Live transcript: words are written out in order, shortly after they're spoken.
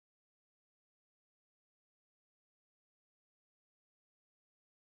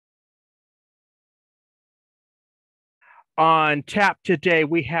On tap today,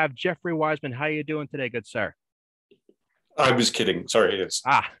 we have Jeffrey Weissman. How are you doing today, good sir? I was kidding. Sorry.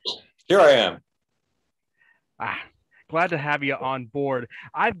 Ah, Here I am. ah, glad to have you on board.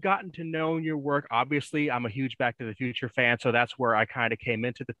 I've gotten to know your work. Obviously, I'm a huge Back to the Future fan, so that's where I kind of came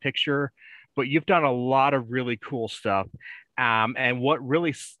into the picture. But you've done a lot of really cool stuff. And what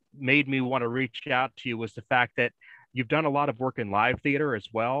really made me want to reach out to you was the fact that you've done a lot of work in live theater as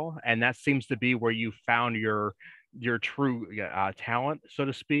well, and that seems to be where you found your true talent, so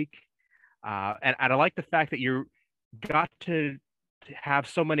to speak. And I like the fact that you got to have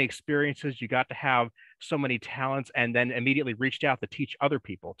so many experiences, you got to have so many talents, and then immediately reached out to teach other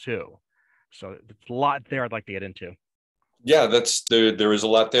people too. So it's a lot there I'd like to get into. Yeah, that's there is a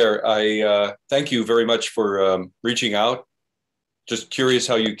lot there. I thank you very much for reaching out. Just curious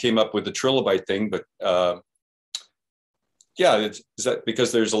how you came up with the trilobite thing, but yeah, is that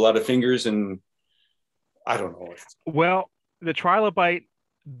because there's a lot of fingers and I don't know. Well, the trilobite,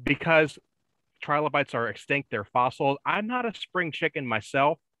 because trilobites are extinct, they're fossils. I'm not a spring chicken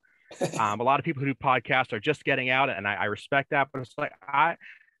myself. A lot of people who do podcasts are just getting out, and I respect that. But it's like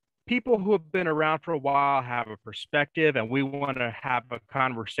people who have been around for a while have a perspective, and we want to have a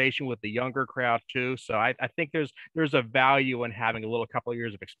conversation with the younger crowd too. So I think there's a value in having a little couple of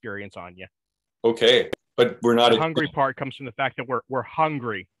years of experience on you. Okay, but we're not. The hungry part comes from the fact that we're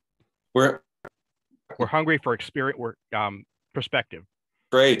hungry. We're hungry for experience. We're perspective.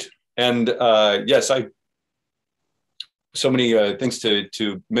 Great, and yes, I so many things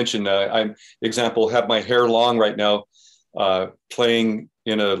to mention. I'm example have my hair long right now, playing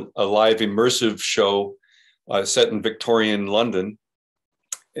in a live immersive show set in Victorian London,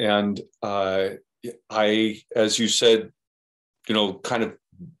 and I, as you said, kind of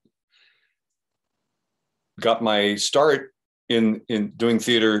got my start in doing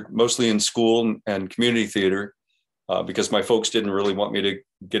theater, mostly in school and community theater, because my folks didn't really want me to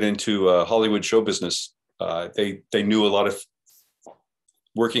get into Hollywood show business. They knew a lot of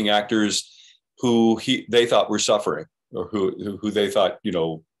working actors who they thought were suffering, or who they thought,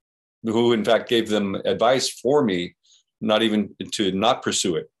 who in fact gave them advice for me, not even to not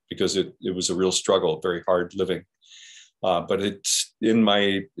pursue it, because it was a real struggle, very hard living. But it's in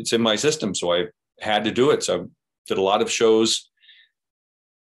my system, so I had to do it. So I did a lot of shows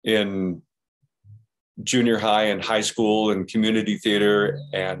in junior high and high school and community theater,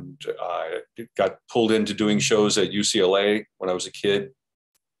 and got pulled into doing shows at UCLA when I was a kid,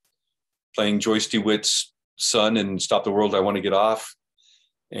 playing Joyce DeWitt's son in Stop the World, I Want to Get Off,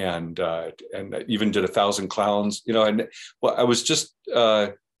 and even did 1,000 Clowns, and well, I was just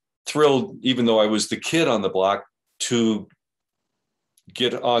thrilled, even though I was the kid on the block, to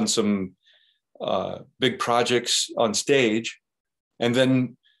get on some big projects on stage. And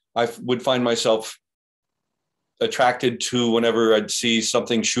then I would find myself attracted to whenever I'd see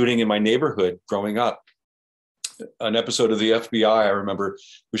something shooting in my neighborhood growing up. An episode of the FBI, I remember,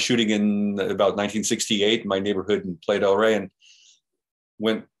 was shooting in about 1968 in my neighborhood in Playa del Rey, and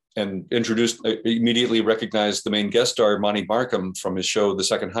went and immediately recognized the main guest star, Monty Markham, from his show, The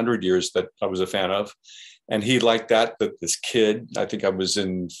Second 100 Years, that I was a fan of. And he liked that this kid, I think I was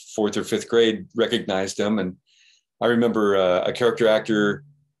in 4th or 5th grade, recognized him. And I remember a character actor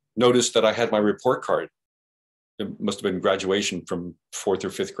noticed that I had my report card. It must have been graduation from 4th or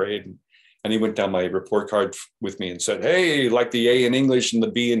 5th grade. And he went down my report card with me and said, "Hey, like the A in English and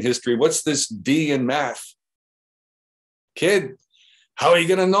the B in history, what's this D in math? Kid, how are you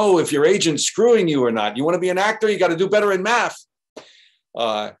going to know if your agent's screwing you or not? You want to be an actor, you got to do better in math."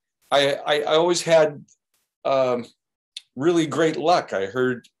 I always had really great luck. I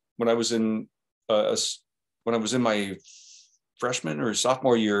heard when I was in my freshman or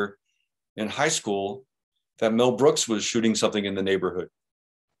sophomore year in high school that Mel Brooks was shooting something in the neighborhood,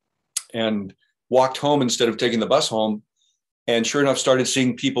 and walked home instead of taking the bus home. And sure enough, started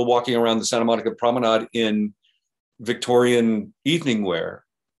seeing people walking around the Santa Monica Promenade in Victorian evening wear.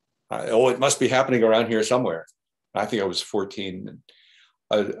 It must be happening around here somewhere. I think I was 14.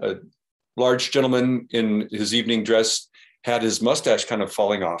 A large gentleman in his evening dress had his mustache kind of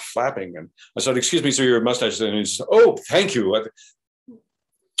falling off, flapping. And I said, "Excuse me, sir, your mustache." And he said, "Oh, thank you.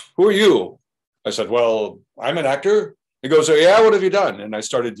 Who are you?" I said, "Well, I'm an actor." He goes, "Oh, yeah, what have you done?" And I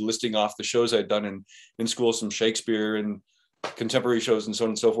started listing off the shows I'd done in school, some Shakespeare and contemporary shows and so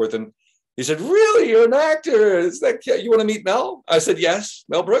on and so forth. And he said, "Really, you're an actor? Is that, you want to meet Mel?" I said, "Yes."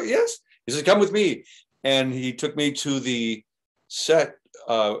 "Mel Brooks?" "Yes." He said, "Come with me." And he took me to the set,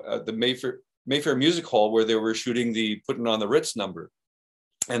 the Mayfair Music Hall, where they were shooting the Putting on the Ritz number.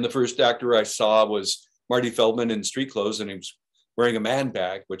 And the first actor I saw was Marty Feldman in street clothes, and he was wearing a man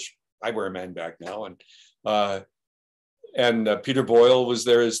bag, which I wear a man bag now. And And Peter Boyle was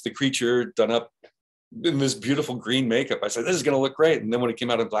there as the creature, done up in this beautiful green makeup. I said, this is going to look great. And then when it came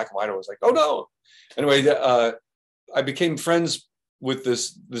out in black and white, I was like, oh no. Anyway, I became friends with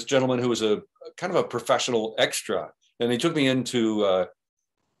this gentleman who was a kind of a professional extra. And he took me into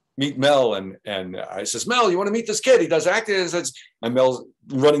meet Mel, and I says, Mel, you want to meet this kid? He does acting. And Mel's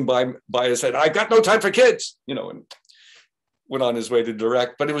running by and said, I've got no time for kids, you know, and went on his way to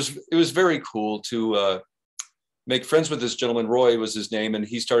direct. But it was very cool to make friends with this gentleman. Roy was his name, and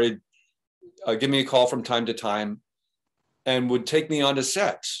he started giving me a call from time to time and would take me onto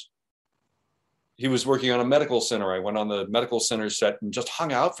sets. He was working on a medical center. I went on the medical center set and just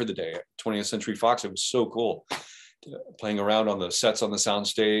hung out for the day at 20th Century Fox. It was so cool, playing around on the sets on the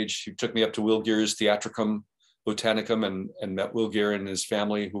soundstage. He took me up to Will Geer's Theatricum Botanicum and met Will Geer and his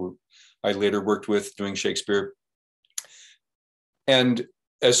family, who I later worked with doing Shakespeare. And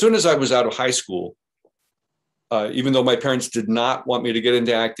as soon as I was out of high school, even though my parents did not want me to get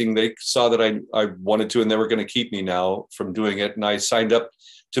into acting, they saw that I wanted to, and they were going to keep me now from doing it. And I signed up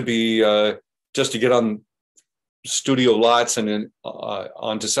to be, just to get on studio lots and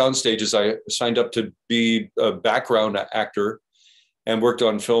onto sound stages. I signed up to be a background actor and worked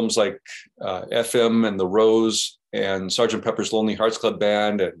on films like FM and The Rose and Sgt. Pepper's Lonely Hearts Club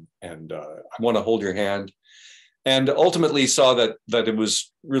Band and I Want to Hold Your Hand. And ultimately saw that it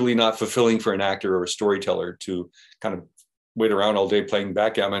was really not fulfilling for an actor or a storyteller to kind of wait around all day playing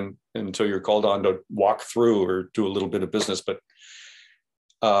backgammon until you're called on to walk through or do a little bit of business. But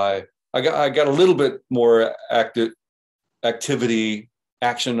I got a little bit more action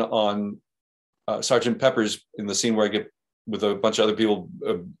on Sgt. Pepper's in the scene where I get with a bunch of other people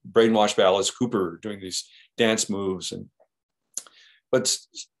brainwashed by Alice Cooper doing these dance moves, but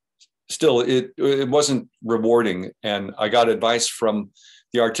still, it wasn't rewarding. And I got advice from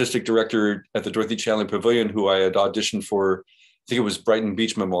the artistic director at the Dorothy Chandler Pavilion, who I had auditioned for. I think it was Brighton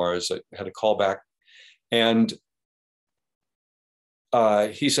Beach Memoirs. I had a call back. And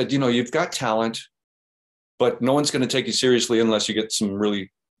he said, you know, you've got talent, but no one's going to take you seriously unless you get some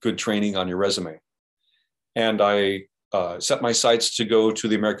really good training on your resume. And I set my sights to go to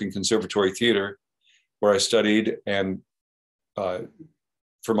the American Conservatory Theater, where I studied, and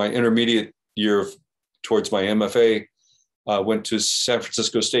for my intermediate year towards my MFA, went to San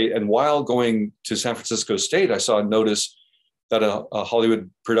Francisco State. And while going to San Francisco State, I saw a notice that a Hollywood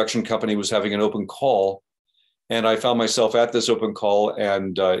production company was having an open call. And I found myself at this open call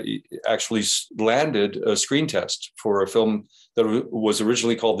and actually landed a screen test for a film that was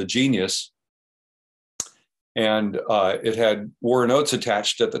originally called The Genius. And it had Warren Oates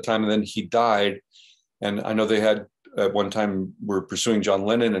attached at the time, and then he died. And I know they had at one time were pursuing John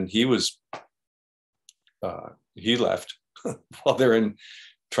Lennon, and he left while they're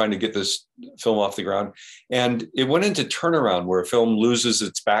trying to get this film off the ground. And it went into turnaround, where a film loses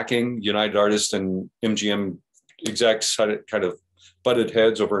its backing. United Artists and MGM execs had kind of butted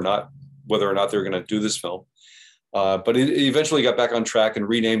heads over whether or not they were going to do this film. But it eventually got back on track and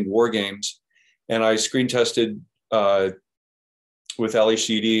renamed War Games. And I screen tested with Ali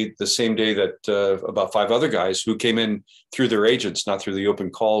Sheedy the same day that about 5 other guys who came in through their agents, not through the open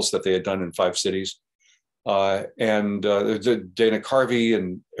calls that they had done in 5 cities. And Dana Carvey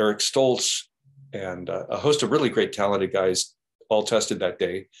and Eric Stoltz and a host of really great talented guys all tested that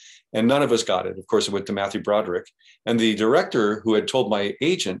day. And none of us got it. Of course, it went to Matthew Broderick. And the director, who had told my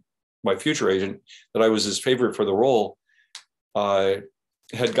agent, my future agent, that I was his favorite for the role,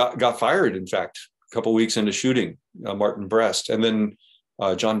 had got fired, in fact, a couple of weeks into shooting, Martin Brest. And then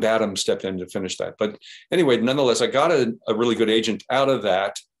John Badham stepped in to finish that. But anyway, nonetheless, I got a really good agent out of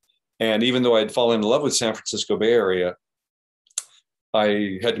that. And even though I'd fallen in love with San Francisco Bay Area,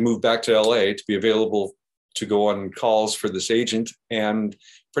 I had to move back to LA to be available to go on calls for this agent, and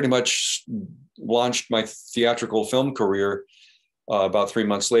pretty much launched my theatrical film career about 3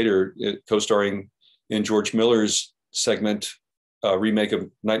 months later, co-starring in George Miller's segment, remake of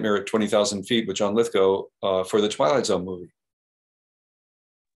Nightmare at 20,000 Feet with John Lithgow for the Twilight Zone movie.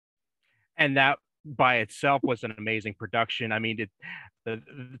 And that by itself was an amazing production. I mean, the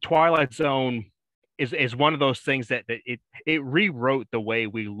Twilight Zone is one of those things that it rewrote the way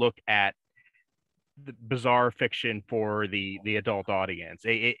we look at the bizarre fiction for the adult audience.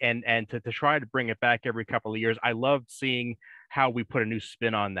 And to try to bring it back every couple of years, I loved seeing how we put a new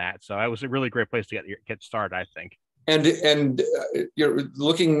spin on that. So it was a really great place to get started, I think. And you know,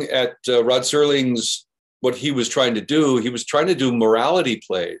 looking at Rod Serling's, what he was trying to do, he was trying to do morality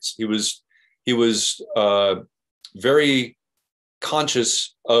plays. He was very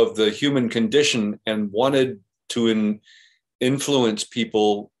conscious of the human condition and wanted to influence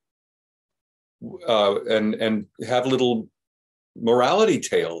people and have little morality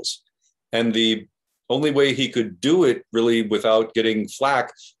tales. And the only way he could do it really without getting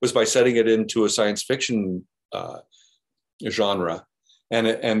flack was by setting it into a science fiction genre.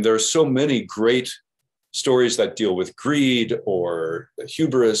 And there's so many great stories that deal with greed or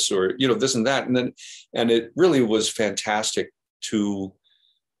hubris or, you know, this and that. And it really was fantastic to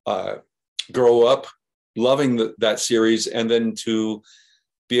grow up loving that series, and then to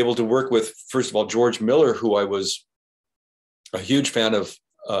be able to work with, first of all, George Miller, who I was a huge fan of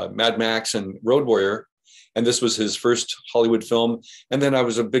Mad Max and Road Warrior. And this was his first Hollywood film. And then I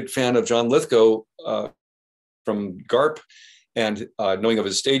was a big fan of John Lithgow from GARP, and knowing of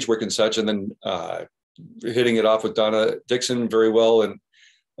his stage work and such, and then hitting it off with Donna Dixon very well. And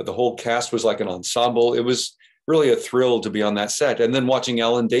the whole cast was like an ensemble. It was really a thrill to be on that set. And then watching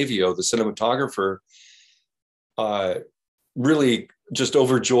Alan Davio, the cinematographer, really just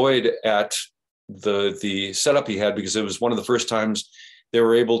overjoyed at the setup he had, because it was one of the first times they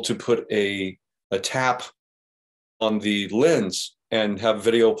were able to put a tap on the lens and have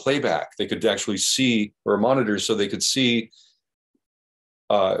video playback. They could actually see, or monitors, so they could see,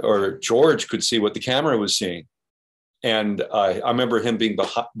 or George could see what the camera was seeing. And I remember him being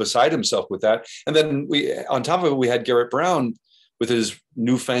beside himself with that. And then on top of it, we had Garrett Brown with his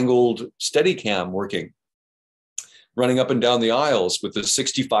newfangled Steadicam working, running up and down the aisles with the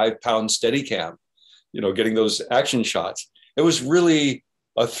 65-pound Steadicam, you know, getting those action shots. It was really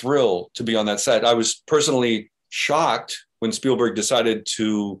a thrill to be on that set. I was personally shocked when Spielberg decided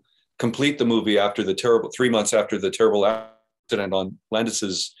to complete the movie after the 3 months after the terrible accident on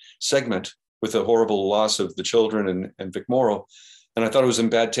Landis's segment, with the horrible loss of the children and Vic Morrow. And I thought it was in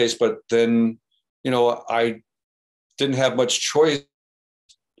bad taste, but then, you know, I didn't have much choice,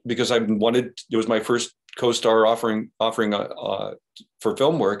 because it was my first co-star offering for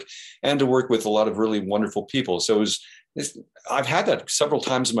film work, and to work with a lot of really wonderful people. So I've had that several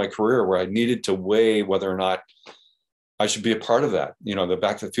times in my career where I needed to weigh whether or not I should be a part of that. You know, the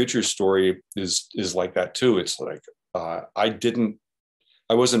Back to the Future story is like that too. It's like,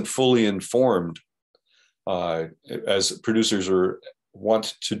 I wasn't fully informed, as producers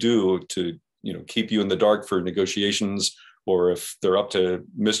want to do, to, you know, keep you in the dark for negotiations, or if they're up to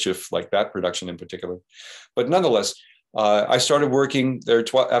mischief, like that production in particular. But nonetheless, I started working there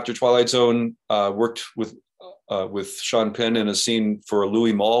after Twilight Zone. Worked with Sean Penn in a scene for a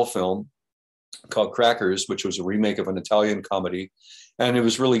Louis Malle film called Crackers, which was a remake of an Italian comedy. And it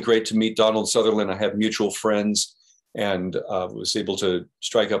was really great to meet Donald Sutherland. I had mutual friends, and was able to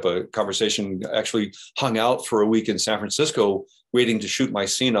strike up a conversation. Actually hung out for a week in San Francisco, waiting to shoot my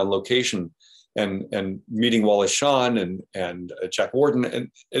scene on location, and meeting Wallace Shawn and Jack Warden. And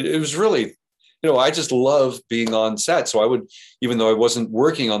it was really, you know, I just love being on set. So I would, even though I wasn't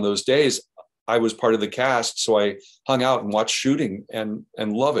working on those days, I was part of the cast. So I hung out and watched shooting and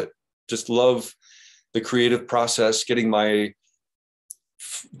love it. Just love the creative process, getting my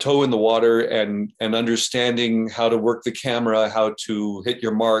toe in the water and understanding how to work the camera, how to hit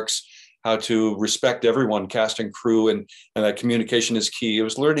your marks, how to respect everyone, cast and crew, and that communication is key. It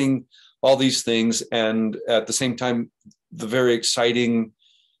was learning all these things, and at the same time, the very exciting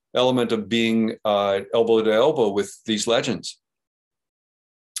element of being elbow to elbow with these legends.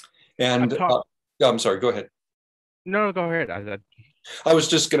 And I'm sorry, go ahead. No, go ahead. I was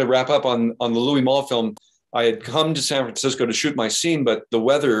just going to wrap up on the Louis Malle film. I had come to San Francisco to shoot my scene, but the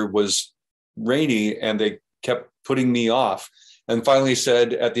weather was rainy and they kept putting me off, and finally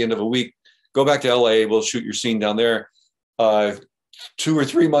said at the end of a week, go back to LA, we'll shoot your scene down there. 2 or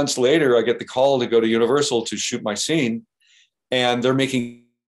 3 months later, I get the call to go to Universal to shoot my scene, and they're making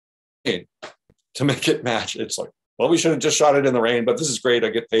it to make it match. It's like, well, we should have just shot it in the rain, but this is great. I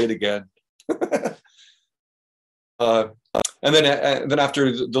get paid again. And then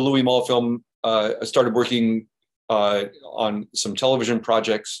after the Louis Malle film, I started working on some television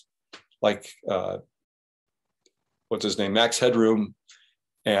projects, like what's his name, Max Headroom,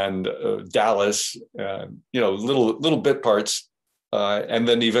 and Dallas, you know, little bit parts, and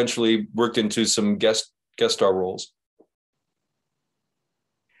then eventually worked into some guest star roles.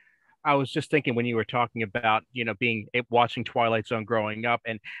 I was just thinking when you were talking about, you know, watching Twilight Zone growing up,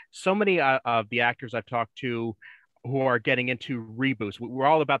 and so many of the actors I've talked to who are getting into reboots. We're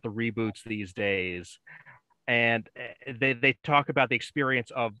all about the reboots these days. And they talk about the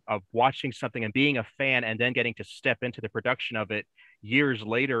experience of watching something and being a fan, and then getting to step into the production of it years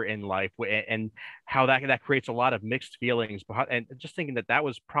later in life, and how that creates a lot of mixed feelings. And just thinking that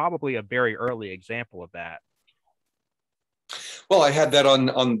was probably a very early example of that. Well, I had that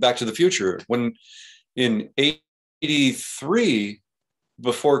on Back to the Future when in '83,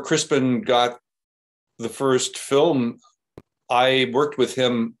 before Crispin got the first film, I worked with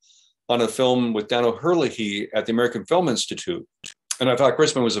him on a film with Dan O'Herlihy at the American Film Institute. And I thought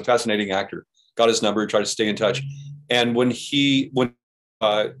Crispin was a fascinating actor. Got his number, tried to stay in touch. And when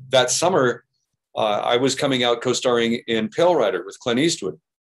that summer, I was coming out co-starring in Pale Rider with Clint Eastwood.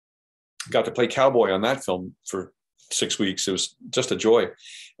 Got to play cowboy on that film for 6 weeks. It was just a joy.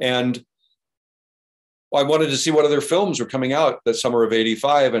 And I wanted to see what other films were coming out that summer of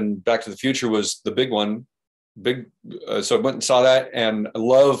 '85, and Back to the Future was the big one. So I went and saw that, and I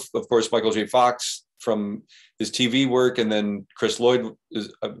love, of course, Michael J. Fox from his TV work, and then Chris Lloyd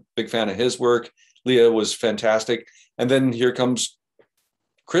is a big fan of his work. Leah was fantastic, and then here comes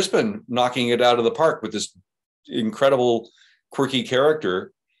Crispin knocking it out of the park with this incredible, quirky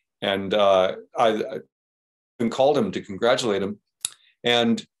character, and I called him to congratulate him,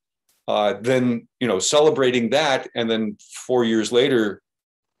 and then celebrating that, and then 4 years later,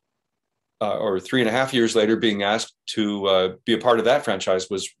 or 3.5 years later, being asked to be a part of that franchise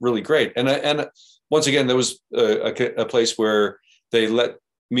was really great. And once again, there was a place where they let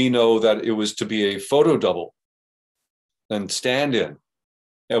me know that it was to be a photo double and stand in,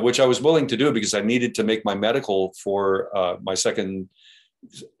 which I was willing to do because I needed to make my medical for my second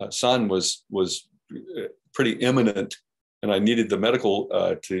son was pretty imminent, and I needed the medical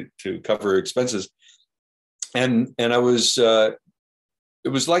to cover expenses. And I was, it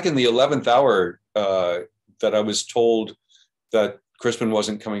was like in the 11th hour that I was told that Crispin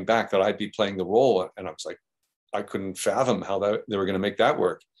wasn't coming back, that I'd be playing the role. And I was like, I couldn't fathom how they were going to make that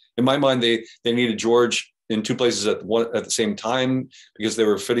work. In my mind, they needed George in two places at the same time because they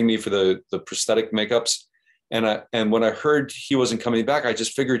were fitting me for the prosthetic makeups. And when I heard he wasn't coming back, I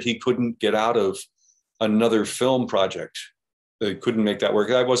just figured he couldn't get out of another film project. They couldn't make that work.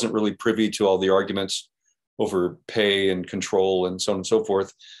 I wasn't really privy to all the arguments over pay and control and so on and so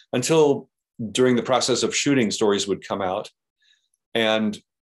forth until during the process of shooting, stories would come out. And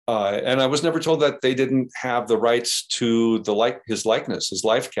I was never told that they didn't have the rights to his likeness, his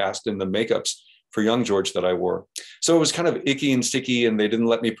life cast in the makeups for young George that I wore. So it was kind of icky and sticky, and they didn't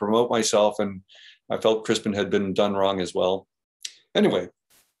let me promote myself. And I felt Crispin had been done wrong as well. Anyway,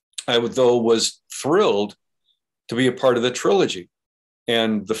 I was thrilled to be a part of the trilogy.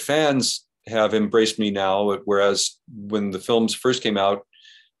 And the fans have embraced me now, whereas when the films first came out,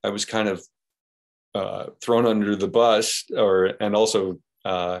 I was kind of thrown under the bus, and also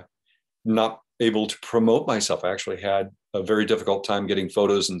not able to promote myself. I actually had a very difficult time getting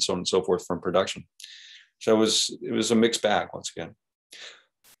photos and so on and so forth from production. So it was a mixed bag once again.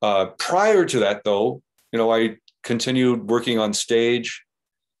 Prior to that, though, I continued working on stage,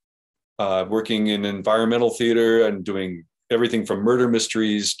 working in environmental theater and doing everything from murder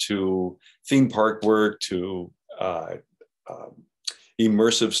mysteries to theme park work to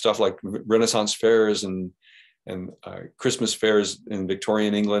immersive stuff like Renaissance fairs and Christmas fairs in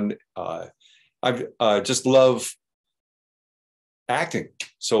Victorian England. I just love acting.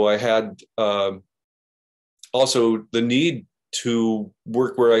 So I had also the need to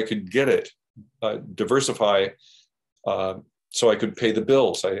work where I could get it, diversify, so I could pay the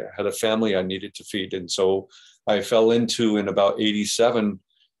bills. I had a family I needed to feed. And so I fell into, in about '87,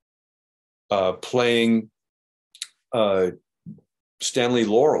 playing Stanley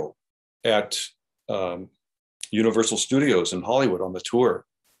Laurel at Universal Studios in Hollywood on the tour.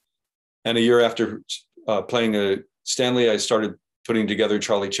 And a year after playing Stanley, I started putting together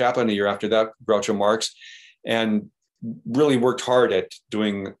Charlie Chaplin. A year after that, Groucho Marx, and really worked hard at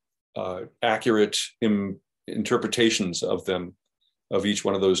doing accurate interpretations of them, of each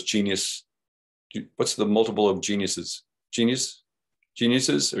one of those genius. What's the multiple of geniuses?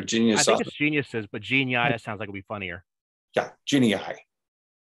 Geniuses or genius? I think it's geniuses, but genii sounds like it'd be funnier. Yeah, genii.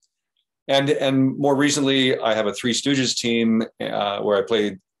 And more recently, I have a Three Stooges team where I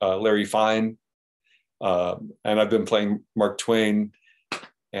played Larry Fine, and I've been playing Mark Twain,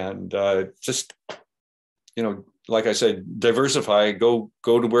 and just, like I said, diversify, go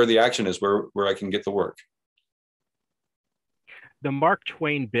to where the action is, where I can get the work. The Mark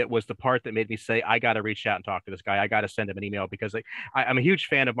Twain bit was the part that made me say, I got to reach out and talk to this guy. I got to send him an email because I'm a huge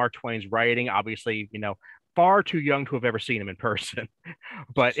fan of Mark Twain's writing. Obviously, far too young to have ever seen him in person,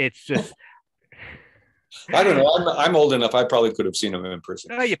 but it's just. I don't know. I'm old enough. I probably could have seen him in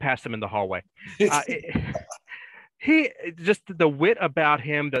person. You passed him in the hallway. He just the wit about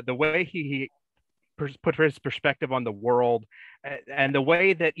him, the way he put his perspective on the world, and the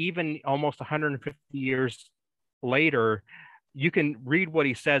way that even almost 150 years later, you can read what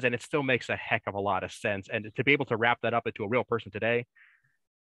he says and it still makes a heck of a lot of sense. And to be able to wrap that up into a real person today,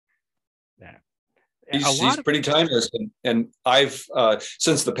 he's pretty timeless. And I've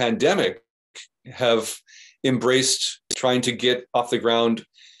since the pandemic, have embraced trying to get off the ground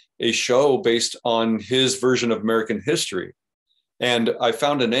a show based on his version of American history. And I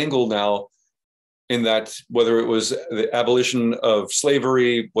found an angle now in that, whether it was the abolition of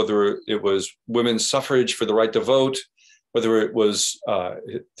slavery, whether it was women's suffrage for the right to vote, whether it was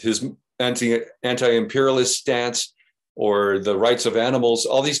his anti-imperialist stance or the rights of animals,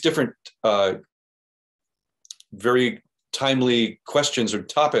 all these different very timely questions or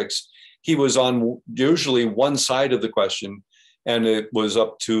topics, he was on usually one side of the question, and it was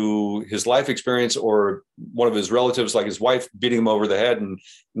up to his life experience or one of his relatives, like his wife, beating him over the head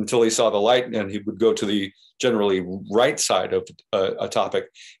until he saw the light, and he would go to the generally right side of a topic.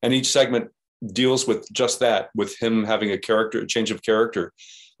 And each segment deals with just that, with him having a change of character,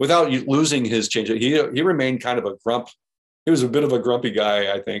 without losing his change. He remained kind of a grump. He was a bit of a grumpy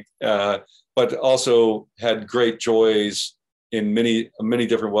guy, I think, but also had great joys in many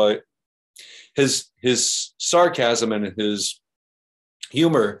different ways. His sarcasm and his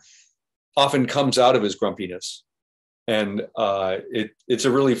humor often comes out of his grumpiness. And it's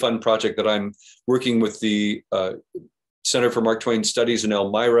a really fun project that I'm working with the Center for Mark Twain Studies in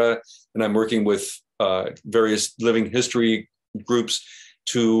Elmira, and I'm working with various living history groups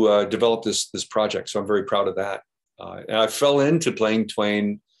to develop this project. So I'm very proud of that. And I fell into playing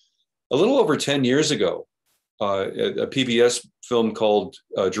Twain a little over 10 years ago, a PBS film called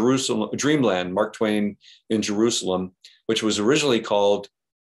Dreamland, Mark Twain in Jerusalem, which was originally called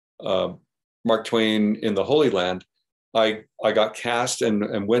Mark Twain in the Holy Land. I got cast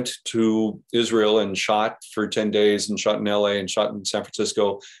and went to Israel and shot for 10 days, and shot in LA and shot in San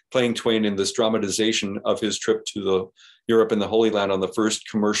Francisco, playing Twain in this dramatization of his trip to Europe and the Holy Land on the first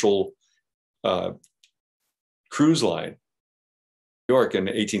commercial cruise line, New York, in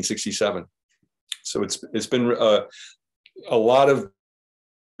 1867. So it's been a lot of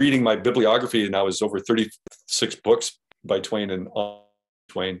reading my bibliography, and now is over 36 books by Twain and on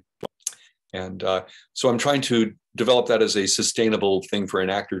Twain. And so I'm trying to develop that as a sustainable thing for an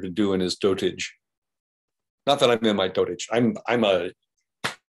actor to do in his dotage. Not that I'm in my dotage. I'm a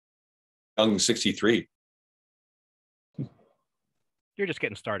young 63. You're just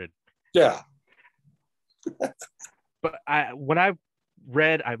getting started. Yeah. But when I've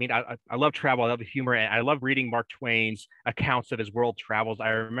read, I mean, I love travel, I love the humor, and I love reading Mark Twain's accounts of his world travels. I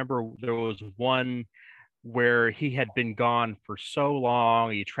remember there was one where he had been gone for so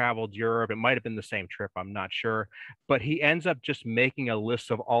long. He traveled Europe. It might have been the same trip, I'm not sure. But he ends up just making a list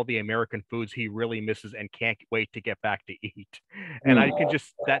of all the American foods he really misses and can't wait to get back to eat. And I can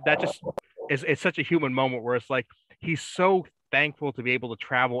just, that just is, it's such a human moment where it's like, he's so thankful to be able to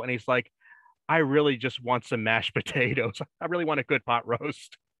travel. And he's like, I really just want some mashed potatoes. I really want a good pot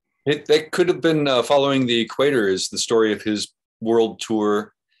roast. That could have been Following the Equator is the story of his world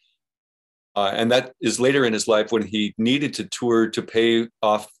tour. And that is later in his life when he needed to tour to pay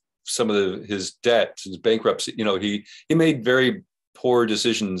off some of his debt, his bankruptcy. You know, he made very poor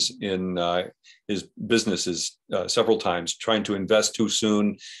decisions in his businesses several times, trying to invest too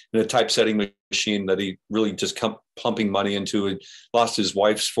soon in a typesetting machine that he really just kept pumping money into. It lost his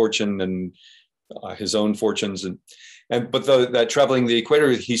wife's fortune and his own fortunes. But that traveling the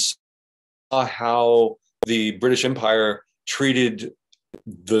equator, he saw how the British Empire treated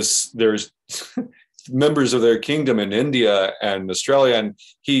there's members of their kingdom in India and Australia, and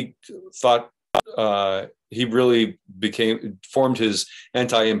he thought he really formed his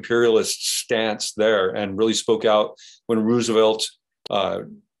anti-imperialist stance there, and really spoke out when Roosevelt,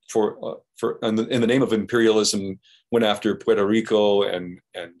 in the name of imperialism, went after Puerto Rico and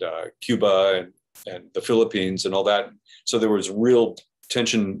Cuba and the Philippines and all that. So there was real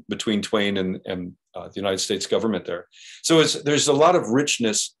tension between Twain and the United States government there. So there's a lot of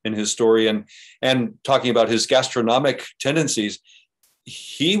richness in his story, and talking about his gastronomic tendencies,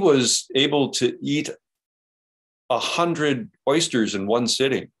 he was able to eat 100 oysters in one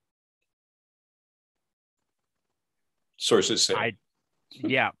sitting. Sources say.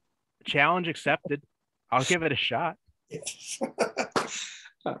 Yeah, challenge accepted. I'll give it a shot.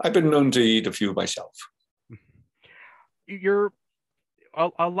 I've been known to eat a few myself.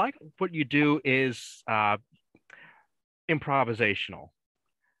 I like what you do is improvisational.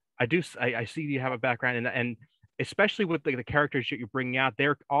 I see you have a background and especially with the characters that you're bringing out,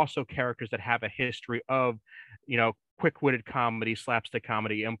 they're also characters that have a history of, quick-witted comedy, slapstick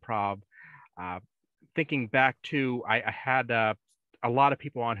comedy, improv. Thinking back to, I had a lot of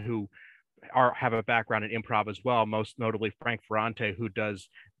people on who have a background in improv as well, most notably Frank Ferrante, who does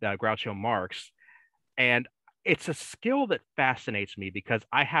Groucho Marx. And it's a skill that fascinates me because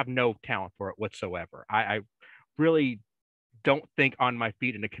I have no talent for it whatsoever. I really don't think on my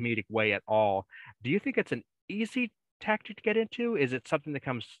feet in a comedic way at all. Do you think it's an easy tactic to get into? Is it something that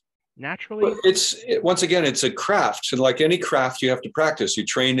comes But naturally? once again, it's a craft. And like any craft, you have to practice. You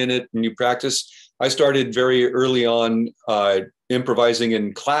train in it and you practice. I started very early on improvising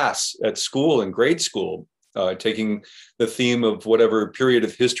in class at school, in grade school, taking the theme of whatever period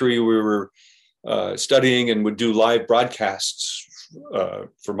of history we were studying and would do live broadcasts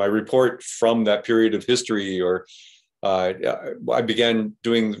for my report from that period of history. Or I began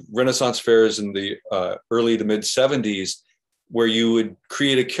doing Renaissance fairs in the early to mid 70s, where you would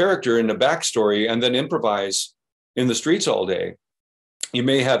create a character and a backstory and then improvise in the streets all day. You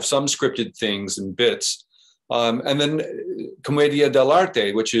may have some scripted things and bits. And then Commedia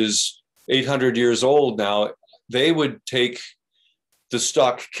dell'arte, which is 800 years old now, they would take the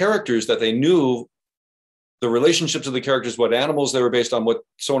stock characters that they knew, the relationships of the characters, what animals they were based on, what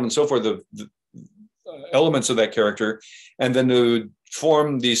so on and so forth, the elements of that character, and then to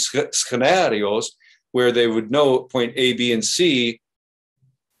form these scenarios where they would know point A, B, and C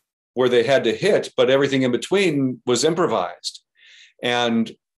where they had to hit, but everything in between was improvised.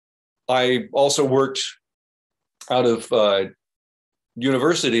 And I also worked out of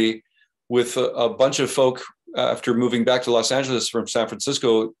university with a bunch of folk after moving back to Los Angeles from San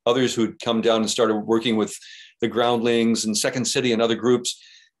Francisco, others who'd come down and started working with the Groundlings and Second City and other groups.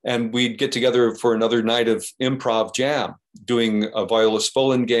 And we'd get together for another night of improv jam, doing Viola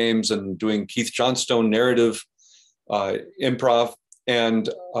Spolin games and doing Keith Johnstone narrative improv. And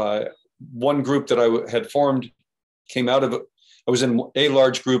one group that I had formed came out of, I was in a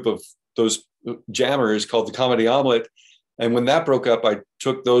large group of those jammers called the Comedy Omelet. And when that broke up, I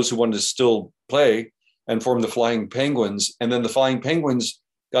took those who wanted to still play and formed the Flying Penguins. And then the Flying Penguins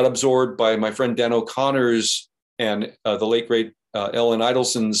got absorbed by my friend Dan O'Connor's and the late, great Ellen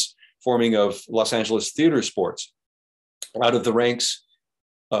Idelson's forming of Los Angeles Theater Sports. Out of the ranks,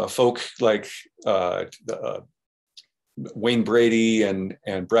 folk like Wayne Brady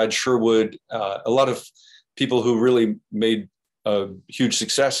and Brad Sherwood, a lot of people who really made a huge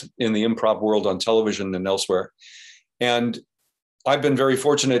success in the improv world on television and elsewhere. And I've been very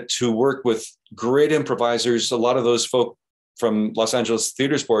fortunate to work with great improvisers. A lot of those folk from Los Angeles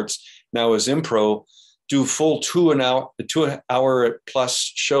Theater Sports now as Impro do full 2 hour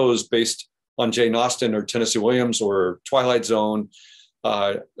plus shows based on Jane Austen or Tennessee Williams or Twilight Zone.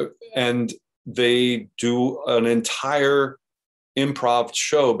 And they do an entire improv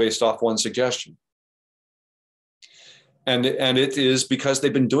show based off one suggestion. And it is because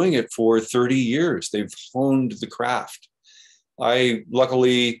they've been doing it for 30 years. They've honed the craft. I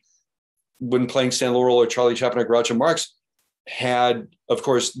luckily, when playing Stan Laurel or Charlie Chaplin or Groucho Marx, had, of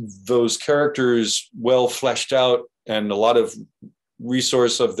course, those characters well fleshed out and a lot of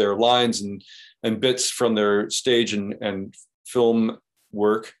resource of their lines and bits from their stage and film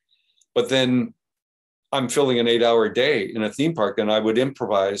work. But then I'm filling an 8-hour day in a theme park, and I would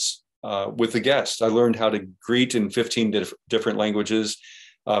improvise with the guest. I learned how to greet in 15 different languages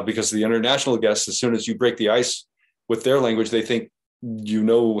because the international guests, as soon as you break the ice with their language, they think you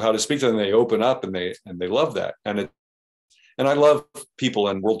know how to speak to them. They open up and they love that. And I love people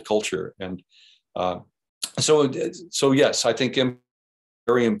and world culture. And so yes, I think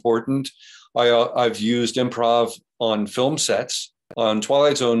very important. I've used improv on film sets. On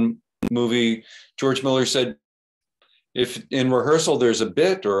Twilight Zone movie, George Miller said, if in rehearsal there's a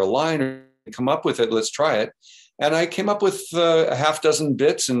bit or a line, or come up with it, let's try it. And I came up with a half dozen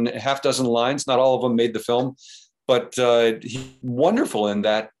bits and a half dozen lines. Not all of them made the film, but he's wonderful in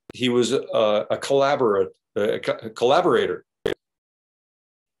that he was a collaborator.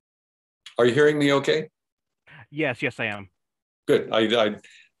 Are you hearing me okay? Yes, I am. Good. I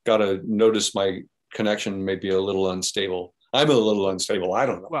got to notice my connection may be a little unstable. I'm a little unstable. I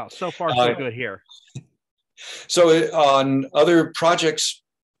don't know. Well, so far so good here. So on other projects,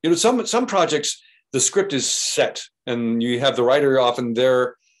 some projects, the script is set and you have the writer often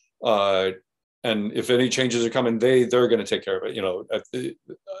there. And if any changes are coming, they're going to take care of it,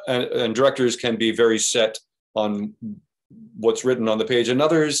 and directors can be very set on what's written on the page, and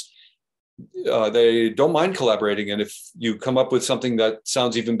others, they don't mind collaborating. And if you come up with something that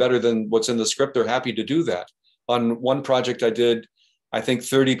sounds even better than what's in the script, they're happy to do that. On one project I did, I think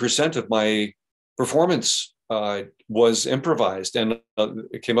 30% of my performance was improvised, and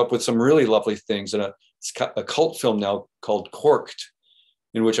it came up with some really lovely things. And it's a cult film now called Corked,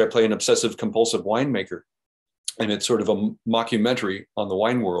 in which I play an obsessive compulsive winemaker. And it's sort of a mockumentary on the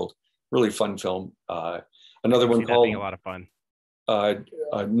wine world. Really fun film. Another one called being a lot of fun.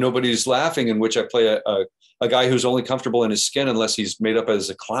 Nobody's Laughing, in which I play a guy who's only comfortable in his skin unless he's made up as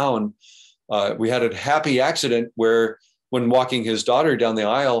a clown. We had a happy accident where when walking his daughter down the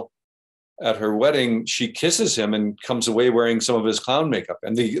aisle at her wedding, she kisses him and comes away wearing some of his clown makeup.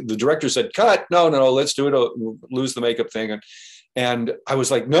 And the director said, cut, no, let's do it. We'll lose the makeup thing. And I was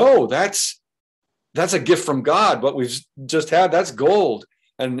like, no, that's a gift from God. What we've just had, that's gold.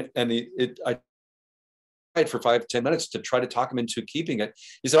 I tried for 5-10 minutes to try to talk him into keeping it.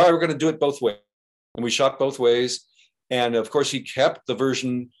 He said, all right, we're going to do it both ways. And we shot both ways. And of course, he kept the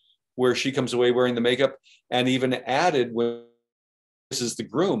version where she comes away wearing the makeup, and even added, when this is the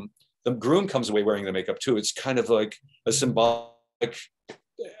groom comes away wearing the makeup too. It's kind of like a symbolic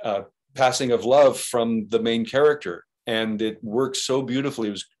passing of love from the main character. And it works so beautifully.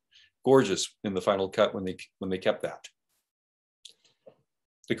 It was gorgeous in the final cut when they kept that.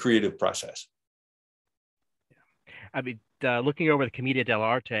 The creative process. I mean, looking over the Commedia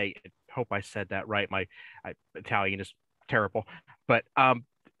dell'arte, I hope I said that right. My Italian is terrible, but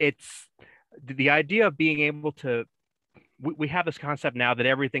it's the idea of being able to, we have this concept now that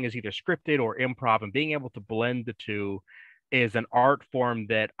everything is either scripted or improv, and being able to blend the two is an art form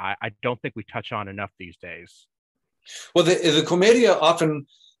that I don't think we touch on enough these days. Well, the Commedia, often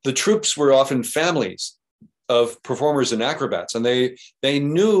the troupes were often families of performers and acrobats, and they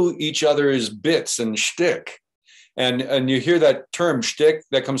knew each other's bits and shtick. And you hear that term shtick,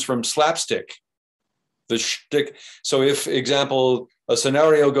 that comes from slapstick, the shtick. So if, example, a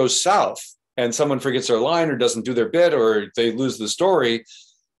scenario goes south and someone forgets their line or doesn't do their bit, or they lose the story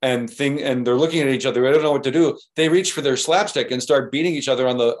and they're looking at each other, I don't know what to do, they reach for their slapstick and start beating each other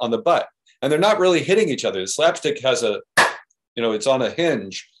on the butt. And they're not really hitting each other. The slapstick has it's on a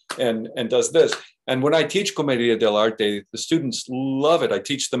hinge and does this. And when I teach Commedia dell'arte, the students love it. I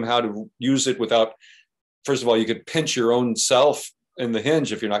teach them how to use it without, first of all, you could pinch your own self in the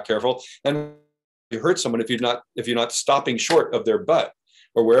hinge if you're not careful, and you hurt someone if you're not stopping short of their butt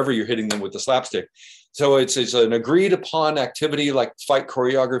or wherever you're hitting them with the slapstick. So it's an agreed upon activity like fight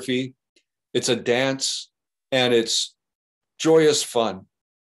choreography. It's a dance, and it's joyous fun.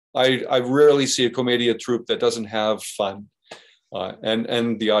 I rarely see a Commedia troupe that doesn't have fun,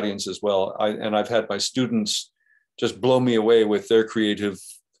 and the audience as well. I've had my students just blow me away with their creative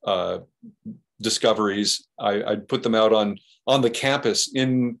discoveries. I'd put them out on the campus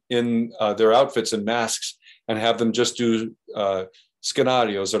in their outfits and masks, and have them just do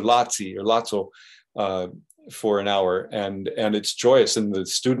scenarios or lazzo for an hour, and it's joyous. And the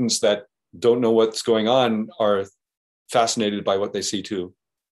students that don't know what's going on are fascinated by what they see too.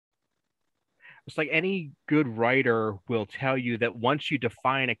 It's like any good writer will tell you that once you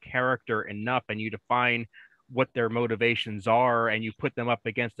define a character enough and you define what their motivations are and you put them up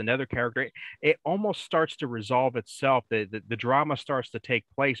against another character, it almost starts to resolve itself. The drama starts to take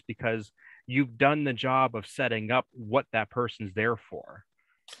place because you've done the job of setting up what that person's there for.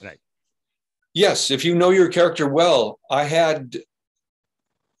 Yes, if you know your character well. I had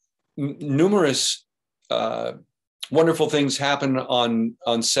numerous wonderful things happen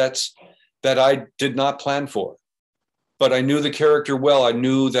on sets that I did not plan for, but I knew the character well. I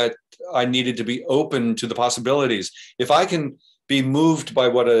knew that I needed to be open to the possibilities. If I can be moved by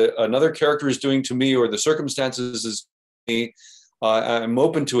what another character is doing to me, or the circumstances is me, I'm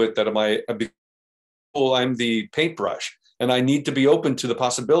open to it. That I'm the paintbrush, and I need to be open to the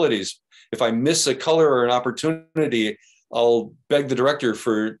possibilities. If I miss a color or an opportunity, I'll beg the director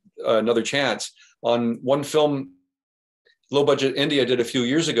for another chance. On one film, low budget India did a few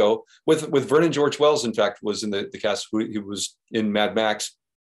years ago with Vernon George Wells, in fact, was in the cast. He was in Mad Max,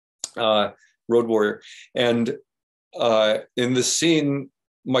 Road Warrior. And in this scene,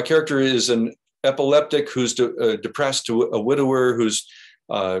 my character is an epileptic who's depressed, to a widower who's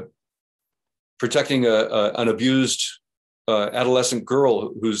protecting an abused adolescent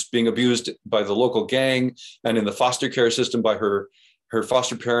girl who's being abused by the local gang, and in the foster care system by her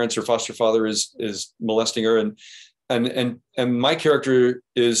foster parents. Her foster father is molesting her, and my character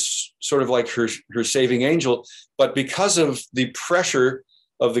is sort of like her saving angel. But because of the pressure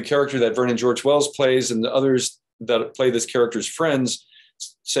of the character that Vernon George Wells plays, and the others that play this character's friends,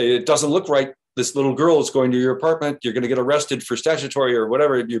 say it doesn't look right. This little girl is going to your apartment. You're going to get arrested for statutory or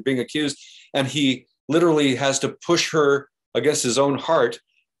whatever you're being accused. And he literally has to push her against his own heart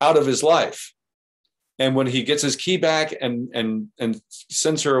out of his life. And when he gets his key back and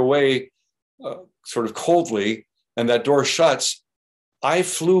sends her away sort of coldly, and that door shuts, I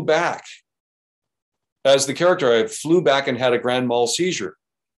flew back. As the character, I flew back and had a grand mal seizure.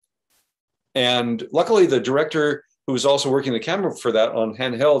 And luckily, the director, who was also working the camera for that on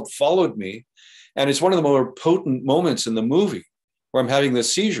handheld, followed me. And it's one of the more potent moments in the movie where I'm having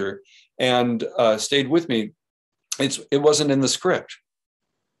this seizure, and stayed with me. It wasn't in the script,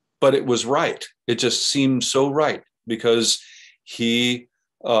 but it was right. It just seemed so right. because he,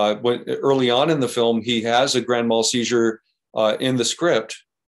 early on in the film, he has a grand mal seizure in the script.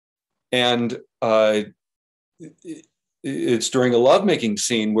 And it's during a lovemaking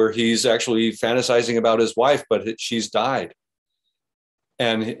scene where he's actually fantasizing about his wife, but she's died.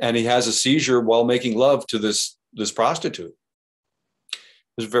 And he has a seizure while making love to this prostitute. It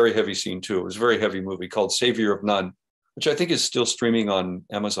was a very heavy scene too. It was a very heavy movie called Savior of None, which I think is still streaming on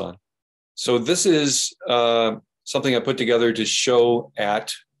Amazon. So this is something I put together to show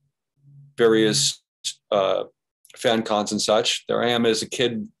at various fan cons and such. There I am as a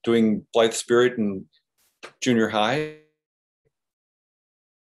kid doing Blithe Spirit in junior high.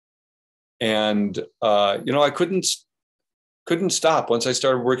 And, I couldn't stop. Once I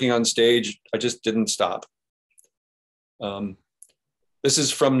started working on stage, I just didn't stop. This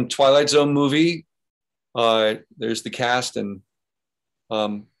is from Twilight Zone movie. There's the cast and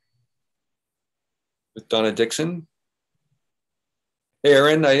with Donna Dixon. Hey,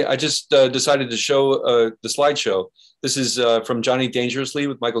 Aaron, I just decided to show the slideshow. This is from Johnny Dangerously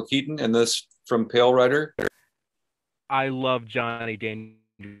with Michael Keaton, and this from Pale Rider. I love Johnny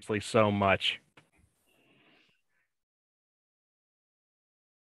Dangerously so much.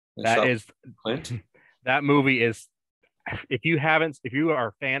 That movie is, if you are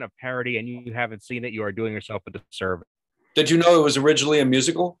a fan of parody and you haven't seen it, you are doing yourself a disservice. Did you know it was originally a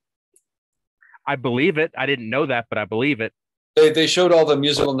musical? I believe it. I didn't know that, but I believe it. They showed all the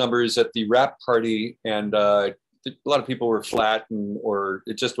musical numbers at the wrap party, and a lot of people were flat, or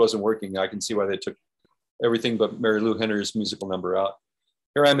it just wasn't working. I can see why they took everything but Mary Lou Henner's musical number out.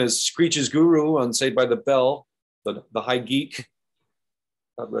 Here I am as Screech's guru on Saved by the Bell, the high geek.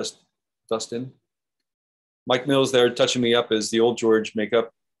 God rest Dustin. Mike Mills there touching me up as the old George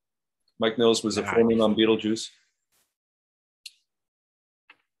makeup. Mike Mills was a foreman on Beetlejuice.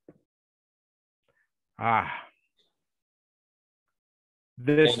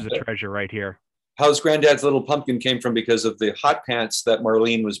 This is a treasure right here. How's Granddad's Little Pumpkin came from because of the hot pants that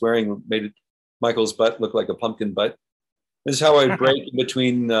Marlene was wearing, made Michael's butt look like a pumpkin butt. This is how I break in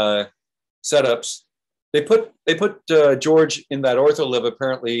between setups. They put George in that ortholib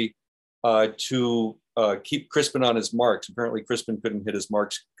apparently to keep Crispin on his marks. Apparently Crispin couldn't hit his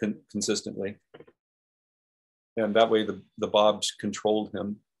marks consistently. And that way the Bobs controlled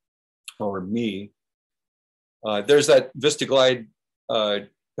him, or me. There's that VistaGlide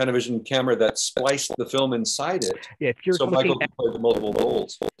Panavision camera that spliced the film inside it. Yeah, if you're so Michael could play the multiple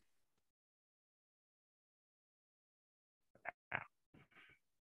roles.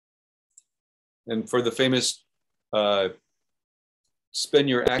 And for the famous spin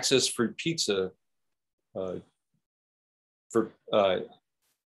your axis for pizza, it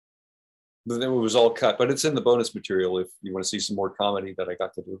was all cut, but it's in the bonus material if you want to see some more comedy that I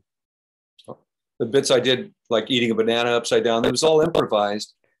got to do. The bits I did, like eating a banana upside down, it was all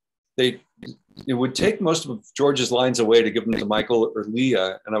improvised. It would take most of George's lines away to give them to Michael or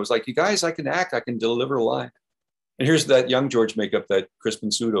Leah. And I was like, you guys, I can act, I can deliver a line. And here's that young George makeup that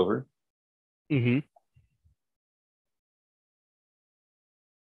Crispin sued over. Mm-hmm.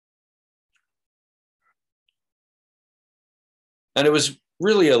 And it was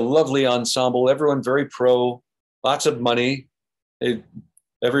really a lovely ensemble. Everyone very pro, lots of money.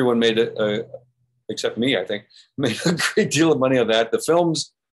 Everyone made it, except me, I think, made a great deal of money on that. The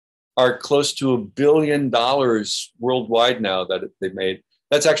films are close to $1 billion worldwide now that they've made.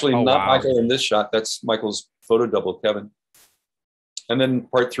 That's actually not Michael in this shot. That's Michael's photo double, Kevin. And then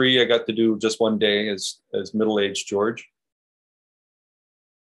part 3, I got to do just one day as middle-aged George.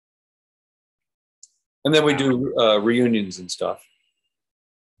 And then we do reunions and stuff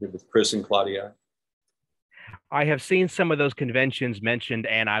with Chris and Claudia. I have seen some of those conventions mentioned,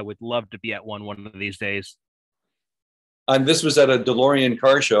 and I would love to be at one of these days. And this was at a DeLorean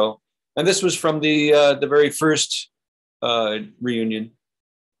car show. And this was from the very first reunion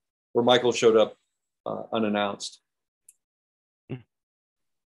where Michael showed up unannounced.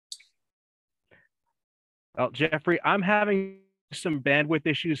 Well, Jeffrey, I'm having some bandwidth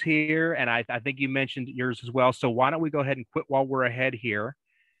issues here, and I think you mentioned yours as well. So why don't we go ahead and quit while we're ahead here?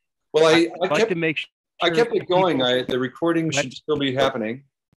 Well, I kept it going. The recording should still be happening.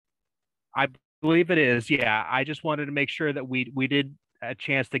 I believe it is. Yeah, I just wanted to make sure that we did a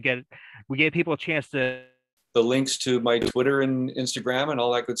chance to we gave people a chance to. The links to my Twitter and Instagram and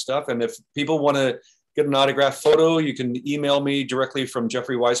all that good stuff. And if people want to get an autographed photo, you can email me directly from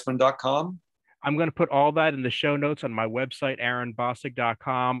jeffreyweissman.com. I'm going to put all that in the show notes on my website,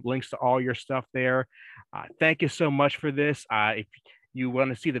 aaronbossick.com, links to all your stuff there. Thank you so much for this. If you want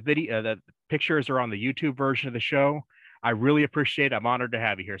to see the video, the pictures are on the YouTube version of the show. I really appreciate it. I'm honored to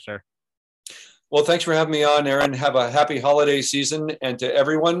have you here, sir. Well, thanks for having me on, Aaron. Have a happy holiday season. And to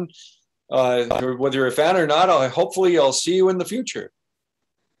everyone, whether you're a fan or not, hopefully I'll see you in the future.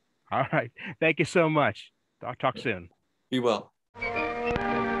 All right. Thank you so much. I'll talk soon. Be well.